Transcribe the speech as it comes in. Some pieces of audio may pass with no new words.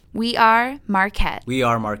We are Marquette. We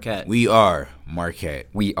are Marquette. We are Marquette.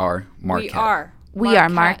 We are Marquette. We are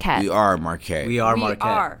Marquette. We are Marquette. We are We Marquette.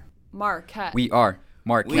 are Marquette. We are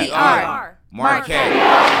Marquette. We are are Marquette.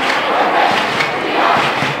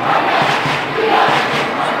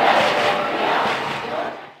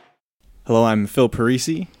 Hello, I'm Phil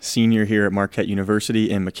Parisi, senior here at Marquette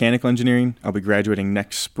University in mechanical engineering. I'll be graduating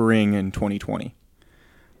next spring in 2020.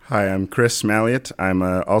 Hi, I'm Chris Malliott. I'm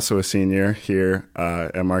also a senior here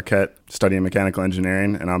at Marquette studying mechanical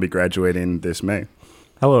engineering, and I'll be graduating this May.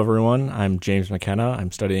 Hello, everyone. I'm James McKenna.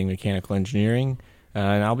 I'm studying mechanical engineering,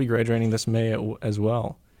 and I'll be graduating this May as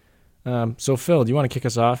well. So, Phil, do you want to kick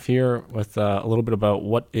us off here with a little bit about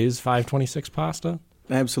what is 526 Pasta?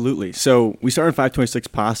 Absolutely. So we started 526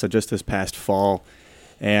 Pasta just this past fall,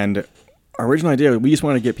 and our original idea, we just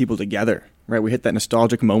wanted to get people together, right? We hit that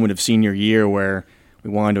nostalgic moment of senior year where we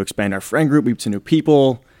wanted to expand our friend group, meet some new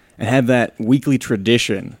people, and have that weekly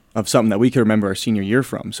tradition of something that we could remember our senior year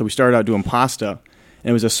from. So we started out doing pasta, and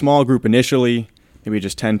it was a small group initially, maybe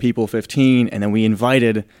just 10 people, 15, and then we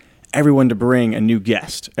invited everyone to bring a new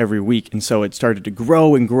guest every week. And so it started to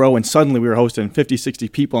grow, and suddenly we were hosting 50, 60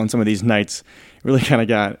 people on some of these nights. It really kind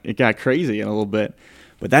of got crazy in a little bit.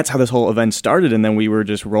 But that's how this whole event started, and then we were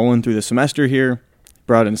just rolling through the semester here,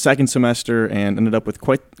 brought in second semester, and ended up with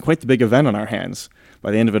quite the big event on our hands by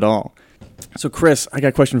the end of it all. So, Chris, I got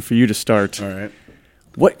a question for you to start. All right.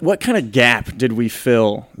 What kind of gap did we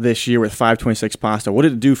fill this year with 526 Pasta? What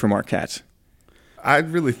did it do for Marquette? I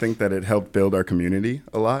really think that it helped build our community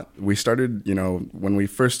a lot. We started, when we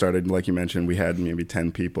first started, like you mentioned, we had maybe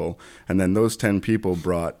 10 people, and then those 10 people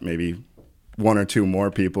brought maybe one or two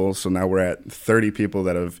more people. So now we're at 30 people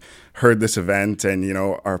that have heard this event and,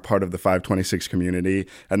 are part of the 526 community.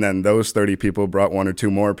 And then those 30 people brought one or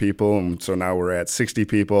two more people. And so now we're at 60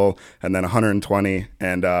 people and then 120.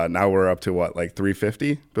 And now we're up to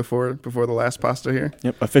 350 before the last pasta here?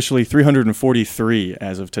 Yep, officially 343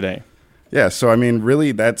 as of today. Yeah. So,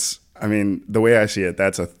 really the way I see it,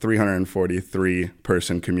 that's a 343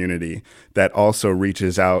 person community that also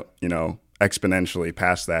reaches out, exponentially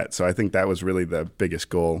past that. So I think that was really the biggest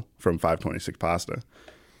goal from 526 Pasta.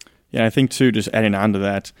 Yeah, I think too, just adding on to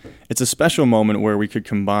that, it's a special moment where we could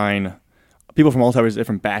combine people from all types of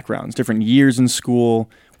different backgrounds, different years in school.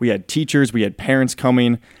 We had teachers, we had parents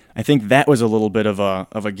coming. I think that was a little bit of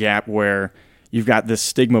a gap where you've got this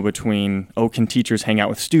stigma between, can teachers hang out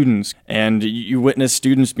with students? And you witness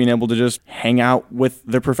students being able to just hang out with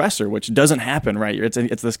their professor, which doesn't happen, right?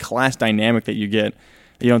 It's this class dynamic that you get.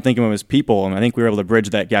 You don't think of them as people, and I think we were able to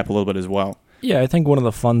bridge that gap a little bit as well. Yeah, I think one of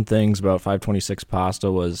the fun things about 526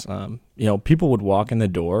 Pasta was, people would walk in the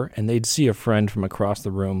door and they'd see a friend from across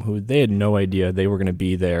the room who they had no idea they were going to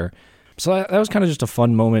be there. So that was kind of just a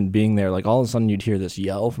fun moment being there. Like all of a sudden you'd hear this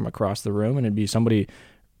yell from across the room, and it'd be somebody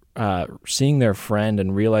seeing their friend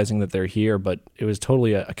and realizing that they're here, but it was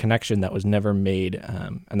totally a connection that was never made,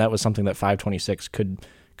 and that was something that 526 could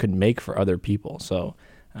make for other people. So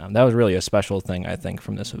that was really a special thing, I think,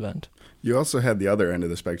 from this event. You also had the other end of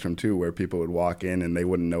the spectrum, too, where people would walk in and they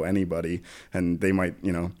wouldn't know anybody, and they might,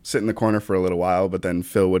 sit in the corner for a little while, but then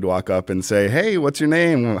Phil would walk up and say, "Hey, what's your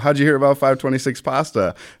name? How'd you hear about 526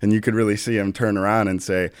 Pasta?" And you could really see him turn around and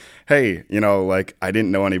say, "Hey, I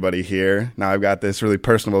didn't know anybody here. Now I've got this really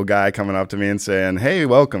personable guy coming up to me and saying, 'Hey,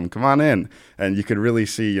 welcome, come on in.'" And you could really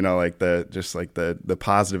see, the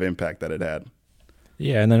positive impact that it had.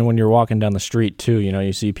 Yeah, and then when you're walking down the street too,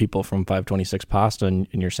 you see people from 526 Pasta, and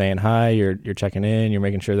you're saying hi, you're checking in, you're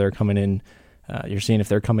making sure they're coming in, you're seeing if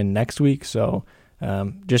they're coming next week. So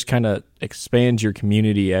just kind of expands your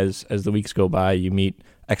community as the weeks go by. You meet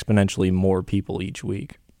exponentially more people each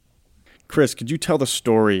week. Chris, could you tell the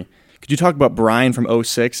story? Could you talk about Brian from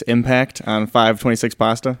 06 impact on 526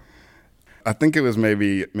 Pasta? I think it was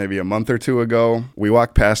maybe a month or two ago. We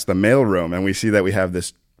walked past the mailroom and we see that we have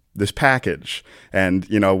this package, and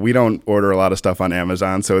we don't order a lot of stuff on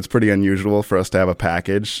Amazon, so it's pretty unusual for us to have a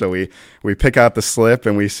package. So we pick out the slip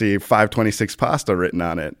and we see 526 Pasta written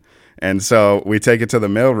on it, and so we take it to the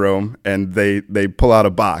mailroom and they pull out a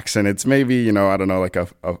box, and it's maybe like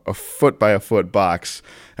a foot by a foot box,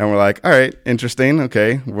 and we're like, all right, interesting,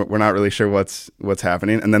 okay, we're not really sure what's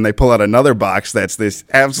happening. And then they pull out another box that's this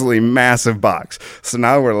absolutely massive box. So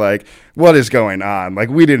now we're like, what is going on? Like,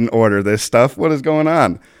 we didn't order this stuff, what is going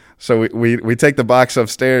on? So we take the box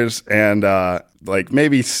upstairs, and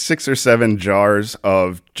maybe 6 or 7 jars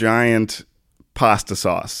of giant pasta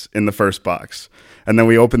sauce in the first box. And then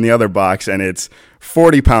we open the other box, and it's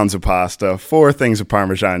 40 pounds of pasta, 4 things of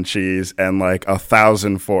Parmesan cheese, and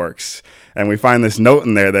 1,000 forks. And we find this note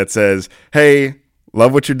in there that says, "Hey,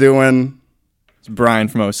 love what you're doing. It's Brian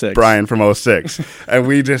from 06. Brian from 06. And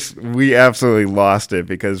we absolutely lost it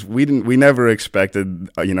because we never expected,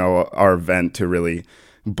 our event to really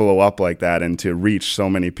blow up like that and to reach so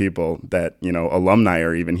many people that, alumni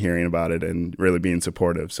are even hearing about it and really being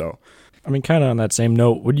supportive. So, I mean, kind of on that same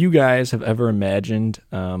note, would you guys have ever imagined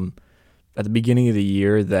at the beginning of the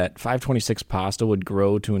year that 526 Pasta would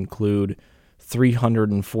grow to include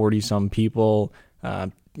 340 some people,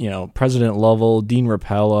 President Lovell, Dean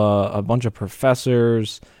Rapella, a bunch of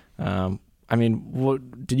professors?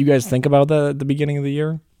 What did you guys think about that at the beginning of the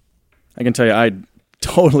year? I can tell you, I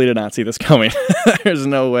totally did not see this coming. There's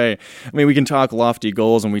no way. I mean, we can talk lofty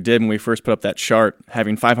goals, and we did when we first put up that chart,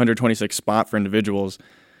 having 526 spot for individuals.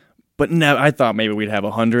 But no, I thought maybe we'd have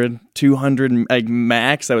 100, 200, like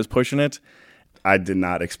max. I was pushing it. I did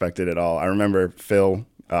not expect it at all. I remember Phil,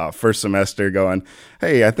 first semester, going,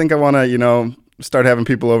 "Hey, I think I want to, start having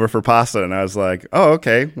people over for pasta." And I was like, "Oh,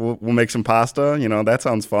 okay, we'll make some pasta. That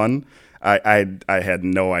sounds fun." I had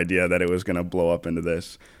no idea that it was going to blow up into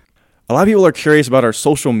this. A lot of people are curious about our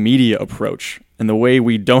social media approach and the way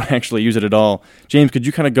we don't actually use it at all. James, could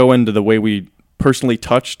you kind of go into the way we personally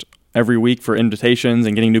touched every week for invitations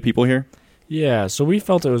and getting new people here? Yeah, so we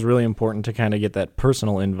felt it was really important to kind of get that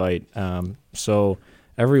personal invite. So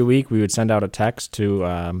every week we would send out a text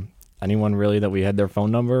to anyone really that we had their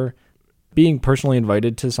phone number. Being personally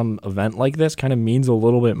invited to some event like this kind of means a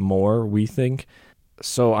little bit more, we think.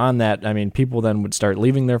 So on that, people then would start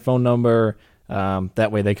leaving their phone number.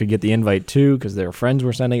 That way they could get the invite too because their friends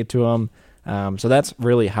were sending it to them. So that's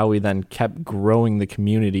really how we then kept growing the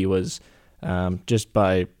community was just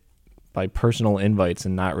by personal invites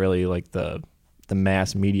and not really like the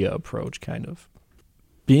mass media approach kind of.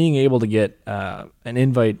 Being able to get an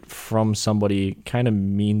invite from somebody kind of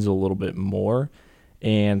means a little bit more.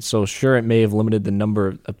 And so sure, it may have limited the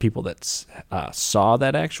number of people that saw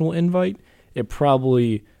that actual invite. It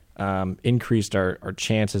probably increased our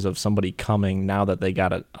chances of somebody coming now that they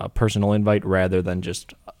got a personal invite rather than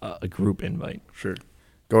just a group invite. Sure.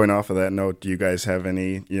 Going off of that note, do you guys have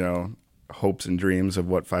any, hopes and dreams of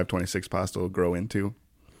what 526 Pasta will grow into?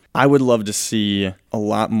 I would love to see a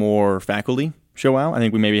lot more faculty show out. I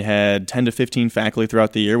think we maybe had 10 to 15 faculty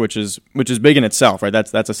throughout the year, which is big in itself, right?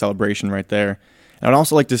 That's a celebration right there. And I'd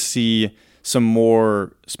also like to see some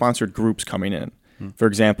more sponsored groups coming in. For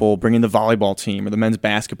example, bringing the volleyball team or the men's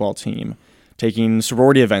basketball team, taking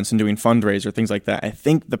sorority events and doing fundraiser, things like that. I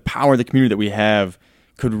think the power of the community that we have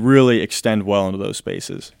could really extend well into those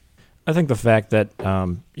spaces. I think the fact that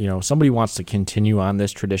somebody wants to continue on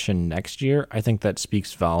this tradition next year, I think that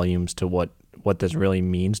speaks volumes to what this really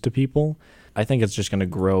means to people. I think it's just going to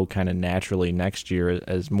grow kind of naturally next year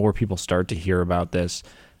as more people start to hear about this.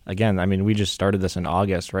 Again, we just started this in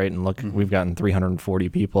August, right? And look, we've gotten 340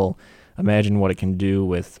 people. Imagine what it can do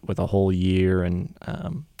with a whole year and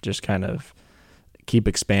just kind of keep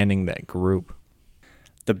expanding that group.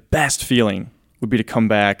 The best feeling would be to come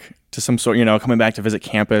back to some sort, coming back to visit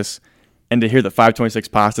campus and to hear that 526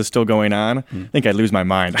 Pasta is still going on. I think I'd lose my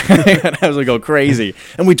mind. I was going to go crazy.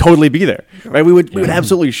 And we'd totally be there, right? We would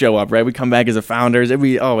absolutely show up, right? We'd come back as a founders. It'd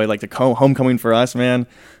be, like the homecoming for us, man.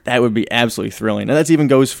 That would be absolutely thrilling. And that even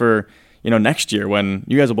goes for, next year when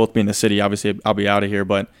you guys will both be in the city. Obviously, I'll be out of here,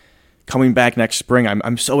 but coming back next spring,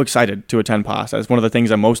 I'm so excited to attend Pasta. It's one of the things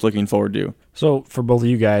I'm most looking forward to. So for both of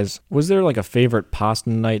you guys, was there like a favorite Pasta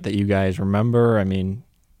night that you guys remember?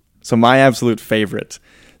 So my absolute favorite.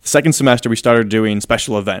 The second semester, we started doing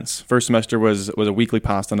special events. First semester was a weekly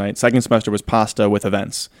Pasta night. Second semester was Pasta with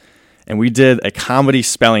events. And we did a comedy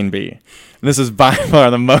spelling bee. And this is by far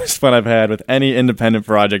the most fun I've had with any independent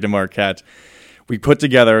project in Marquette. We put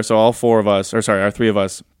together, so our three of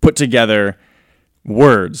us, put together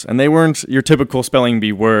words, and they weren't your typical spelling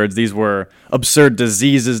bee words. These were absurd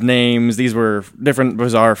diseases names. These were different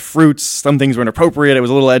bizarre fruits. Some things were inappropriate. It was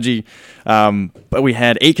a little edgy, but we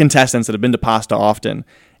had 8 contestants that had been to Pasta often,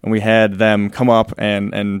 and we had them come up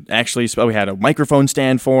and actually spell. We had a microphone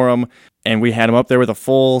stand for them, and we had them up there with a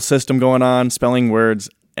full system going on, spelling words,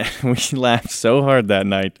 and we laughed so hard that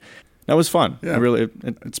night. That was fun. Yeah.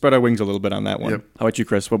 It spread our wings a little bit on that one. Yep. How about you,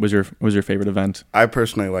 Chris? What was your favorite event? I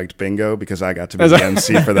personally liked bingo because I got to be the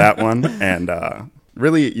MC for that one. And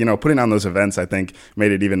really, putting on those events, I think,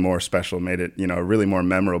 made it even more special, made it, really more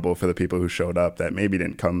memorable for the people who showed up that maybe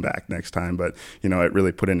didn't come back next time. But, it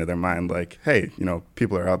really put into their mind like, hey,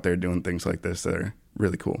 people are out there doing things like this that are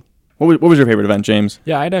really cool. What was your favorite event, James?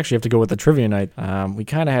 Yeah, I'd actually have to go with the trivia night. We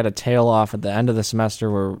kind of had a tail off at the end of the semester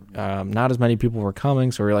where not as many people were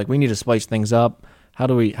coming, so we were like, we need to spice things up. How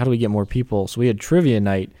do we get more people? So we had trivia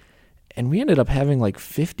night, and we ended up having like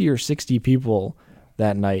 50 or 60 people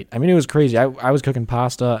that night. I mean, it was crazy. I was cooking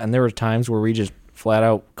pasta, and there were times where we just flat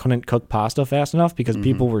out couldn't cook pasta fast enough because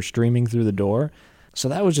people were streaming through the door. So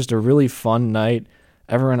that was just a really fun night.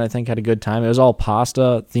 Everyone, I think, had a good time. It was all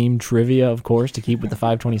pasta-themed trivia, of course, to keep with the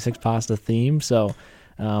 526 pasta theme. So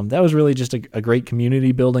that was really just a great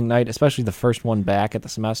community-building night, especially the first one back at the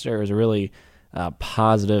semester. It was a really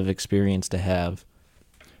positive experience to have.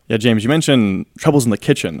 Yeah, James, you mentioned troubles in the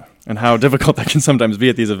kitchen and how difficult that can sometimes be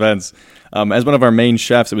at these events. As one of our main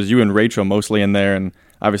chefs, it was you and Rachel mostly in there, and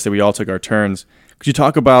obviously we all took our turns. Could you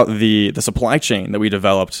talk about the supply chain that we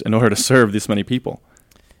developed in order to serve this many people?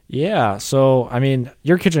 Yeah, so, I mean,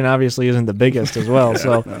 your kitchen obviously isn't the biggest as well,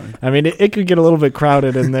 so, I mean, it could get a little bit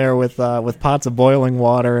crowded in there with pots of boiling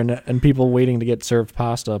water and people waiting to get served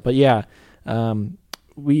pasta. But yeah,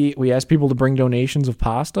 we asked people to bring donations of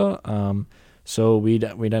pasta, so we'd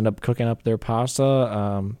end up cooking up their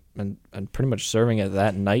pasta and pretty much serving it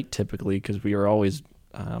that night typically because we were always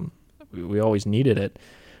we always needed it.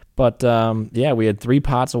 But yeah, we had 3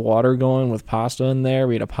 pots of water going with pasta in there.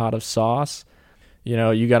 We had a pot of sauce. You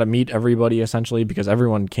know, you got to meet everybody essentially because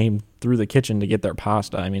everyone came through the kitchen to get their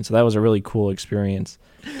pasta. I mean, so that was a really cool experience.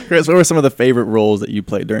 Chris, what were some of the favorite roles that you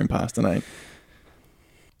played during pasta night?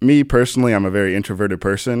 Me personally, I'm a very introverted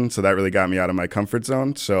person, so that really got me out of my comfort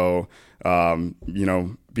zone. So, you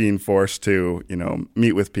know, being forced to, you know,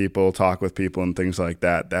 meet with people, talk with people and things like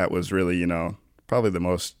that, that was really, you know, probably the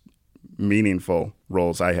most meaningful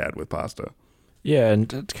roles I had with pasta. Yeah, and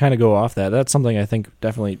to kind of go off that, that's something I think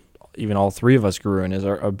definitely even all 3 of us grew in is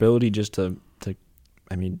our ability just to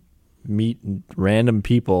I mean, meet random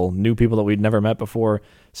people, new people that we'd never met before,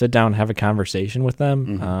 sit down and have a conversation with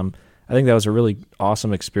them. I think that was a really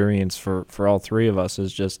awesome experience for all 3 of us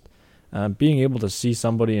is just being able to see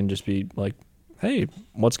somebody and just be like, hey,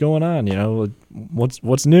 what's going on? You know,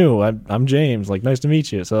 what's new? I'm James. Like, nice to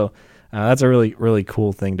meet you. So that's a really, really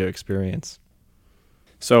cool thing to experience.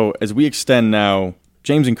 So as we extend now,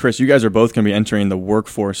 James and Chris, you guys are both going to be entering the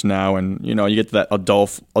workforce now, and you know you get to that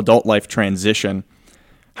adult life transition.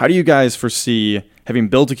 How do you guys foresee having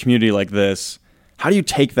built a community like this? How do you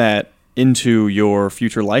take that into your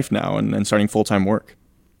future life now and starting full-time work?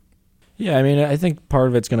 Yeah, I mean, I think part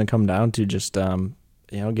of it's going to come down to just you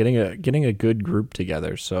know getting a good group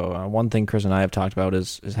together. So one thing Chris and I have talked about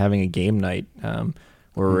is having a game night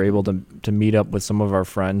where we're able to meet up with some of our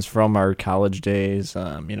friends from our college days.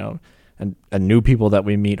 You know. And new people that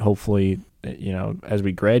we meet, hopefully, you know, as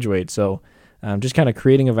we graduate. So just kind of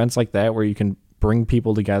creating events like that where you can bring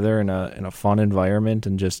people together in a fun environment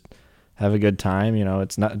and just have a good time. You know,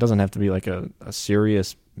 it doesn't have to be like a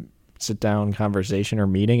serious sit-down conversation or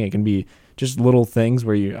meeting. It can be just little things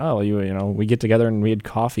where you know, we get together and we had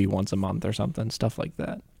coffee once a month or something, stuff like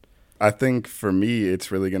that. I think for me, it's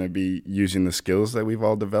really going to be using the skills that we've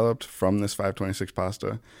all developed from this 526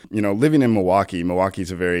 pasta. You know, living in Milwaukee's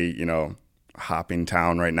a very, you know, hopping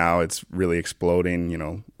town right now. It's really exploding, you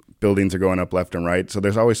know, buildings are going up left and right. So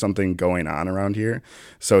there's always something going on around here.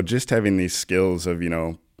 So just having these skills of, you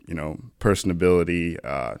know, personability,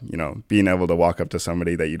 you know, being able to walk up to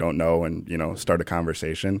somebody that you don't know and, you know, start a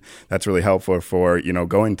conversation, that's really helpful for, you know,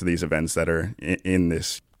 going to these events that are in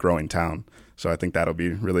this growing town. So I think that'll be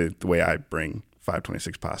really the way I bring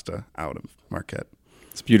 526 pasta out of Marquette.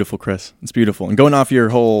 It's beautiful, Chris. It's beautiful. And going off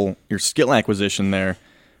your skill acquisition there,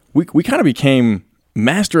 we kind of became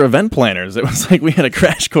master event planners. It was like we had a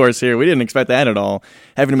crash course here. We didn't expect that at all.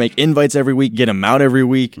 Having to make invites every week, get them out every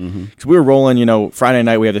week. Because we were rolling, you know, Friday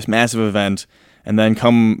night we have this massive event. And then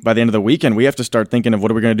come by the end of the weekend, we have to start thinking of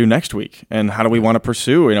what are we going to do next week? And how do we want to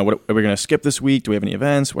pursue? You know, what are we going to skip this week? Do we have any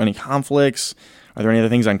events? Any conflicts? Are there any other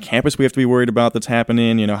things on campus we have to be worried about that's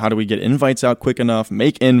happening? You know, how do we get invites out quick enough,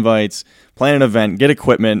 make invites, plan an event, get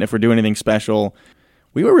equipment if we're doing anything special?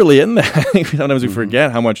 We were really in that. I think sometimes we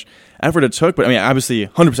forget how much effort it took, but I mean, obviously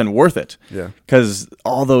 100% worth it. Yeah. Because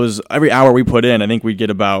every hour we put in, I think we'd get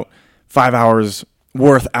about 5 hours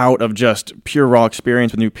worth out of just pure raw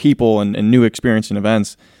experience with new people and new experience in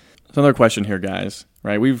events. So another question here, guys,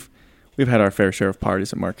 right? We've had our fair share of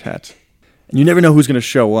parties at Marquette. And you never know who's going to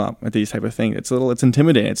show up at these type of things. It's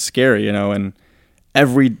intimidating. It's scary, you know. And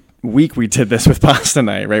every week we did this with pasta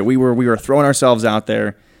night, right? We were throwing ourselves out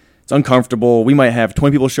there. It's uncomfortable. We might have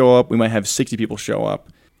 20 people show up. We might have 60 people show up.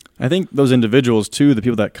 I think those individuals too, the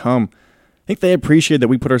people that come, I think they appreciate that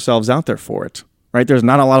we put ourselves out there for it, right? There's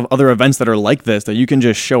not a lot of other events that are like this that you can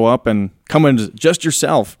just show up and come in just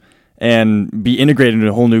yourself and be integrated into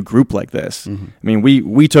a whole new group like this. I mean,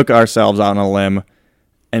 we took ourselves out on a limb.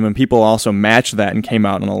 And when people also matched that and came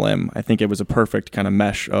out on a limb, I think it was a perfect kind of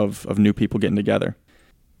mesh of new people getting together.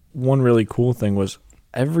 One really cool thing was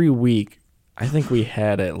every week, I think we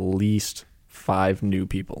had at least 5 new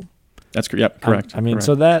people. That's correct. Correct. I mean, correct.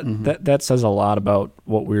 so that says a lot about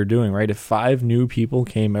what we were doing, right? If 5 new people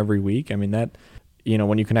came every week, I mean, that,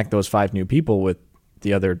 when you connect those 5 new people with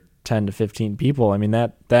the other 10 to 15 people, I mean,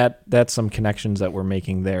 that's some connections that we're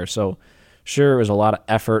making there. So sure, it was a lot of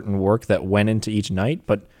effort and work that went into each night,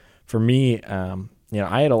 but for me,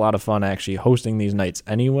 I had a lot of fun actually hosting these nights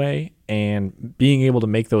anyway, and being able to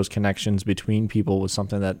make those connections between people was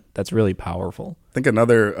something that's really powerful. I think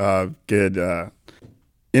another good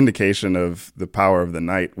indication of the power of the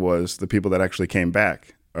night was the people that actually came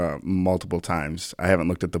back multiple times. I haven't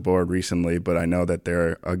looked at the board recently, but I know that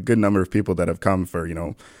there are a good number of people that have come for,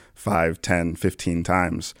 5, 10, 15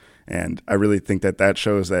 times. And I really think that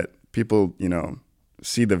shows that people,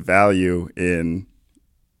 see the value in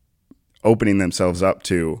opening themselves up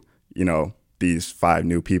to, these 5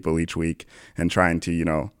 new people each week and trying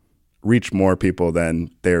to, reach more people than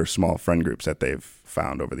their small friend groups that they've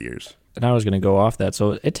found over the years. And I was going to go off that.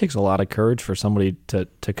 So it takes a lot of courage for somebody to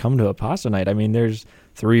come to a pasta night. I mean, there's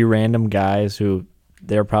 3 random guys who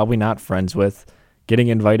they're probably not friends with getting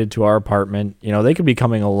invited to our apartment. They could be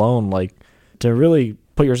coming alone. Like, to really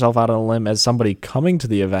put yourself out on a limb as somebody coming to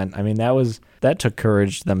the event, I mean, that took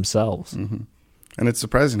courage themselves. Mm-hmm. And it's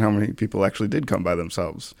surprising how many people actually did come by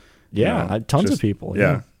themselves. Yeah, tons of people.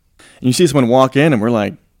 Yeah. And you see someone walk in and we're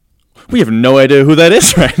like, we have no idea who that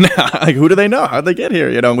is right now. Like, who do they know? How'd they get here?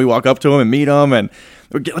 And we walk up to them and meet them, and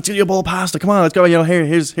let's get you a bowl of pasta. Come on, let's go.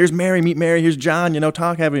 Here's Mary. Meet Mary. Here's John.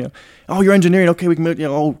 Talk. Oh, you're engineering. Okay, we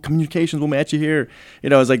can. Communications. We'll match you here.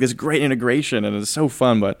 It's like this great integration, and it's so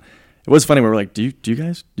fun. But it was funny. We were like, do you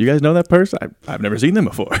guys know that person? I've never seen them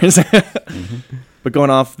before. Mm-hmm. But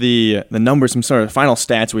going off the numbers, some sort of final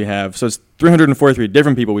stats we have. So it's 343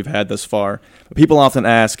 different people we've had thus far. But people often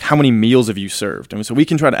ask, how many meals have you served? And so we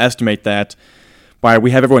can try to estimate that by,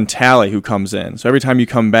 we have everyone tally who comes in. So every time you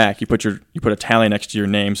come back, you put a tally next to your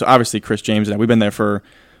name. So obviously Chris James and I, we've been there for,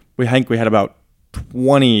 we think we had about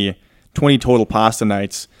 20 total pasta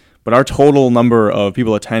nights. But our total number of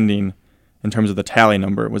people attending in terms of the tally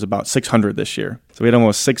number was about 600 this year. So we had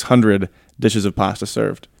almost 600 dishes of pasta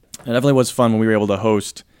served. It definitely was fun when we were able to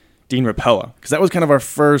host Dean Rapella, because that was kind of our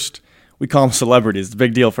first, we call him celebrities. It's a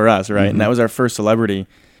big deal for us, right? Mm-hmm. And that was our first celebrity.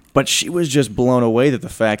 But she was just blown away at the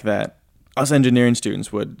fact that us engineering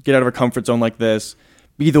students would get out of our comfort zone like this,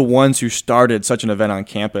 be the ones who started such an event on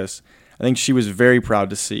campus. I think she was very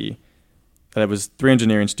proud to see that it was 3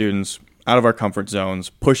 engineering students out of our comfort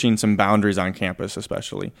zones, pushing some boundaries on campus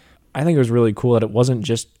especially. I think it was really cool that it wasn't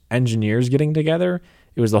just engineers getting together.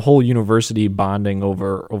 It was the whole university bonding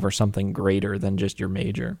over something greater than just your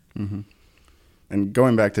major. Mm-hmm. And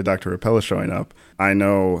going back to Dr. Rapella showing up, I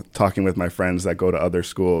know, talking with my friends that go to other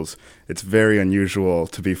schools, it's very unusual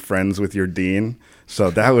to be friends with your dean.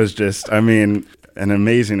 So that was just, an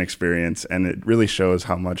amazing experience. And it really shows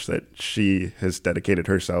how much that she has dedicated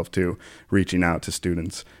herself to reaching out to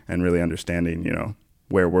students and really understanding,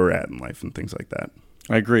 where we're at in life and things like that.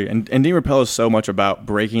 I agree. And Dean Rapella is so much about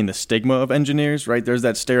breaking the stigma of engineers, right? There's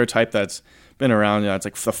that stereotype that's been around, it's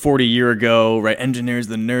like 40 years ago, right? Engineers,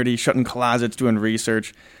 the nerdy, shut in closets, doing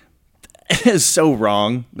research. It is so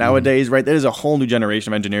wrong nowadays, right? There is a whole new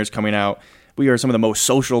generation of engineers coming out. We are some of the most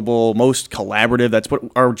sociable, most collaborative. That's what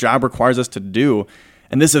our job requires us to do.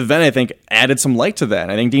 And this event, I think, added some light to that.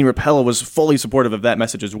 I think Dean Rapella was fully supportive of that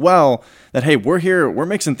message as well, that, hey, we're here, we're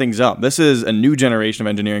mixing things up. This is a new generation of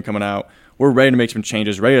engineering coming out. We're ready to make some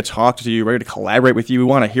changes, ready to talk to you, ready to collaborate with you. We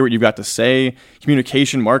want to hear what you've got to say.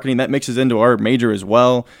 Communication, marketing, that mixes into our major as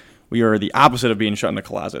well. We are the opposite of being shut in a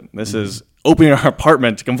closet. This is opening our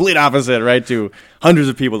apartment, complete opposite, right, to hundreds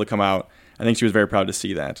of people to come out. I think she was very proud to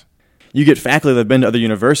see that. You get faculty that have been to other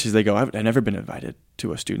universities, they go, I've never been invited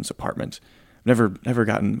to a student's apartment. I've never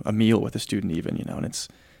gotten a meal with a student even, and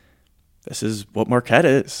this is what Marquette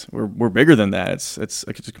is. We're bigger than that. It's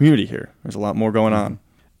a community here. There's a lot more going on.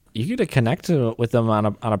 You get to connect with them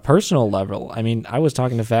on a personal level. I mean, I was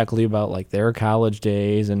talking to faculty about like their college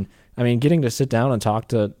days, and getting to sit down and talk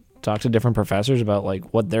to different professors about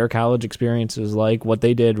like what their college experience is like, what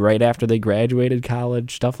they did right after they graduated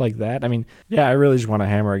college, stuff like that. I really just want to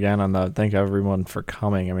hammer again on thank everyone for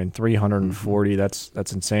coming. 340, that's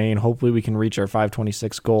insane. Hopefully we can reach our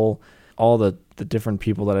 526 goal. All the different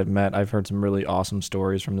people that I've met, I've heard some really awesome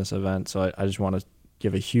stories from this event. So I just want to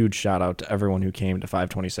give a huge shout out to everyone who came to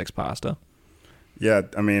 526 Pasta. Yeah,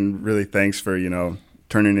 really thanks for,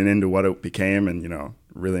 turning it into what it became and,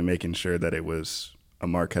 really making sure that it was a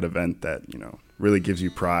Marquette event that, really gives you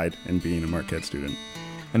pride in being a Marquette student.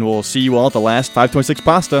 And we'll see you all at the last 526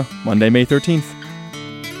 Pasta, Monday, May 13th.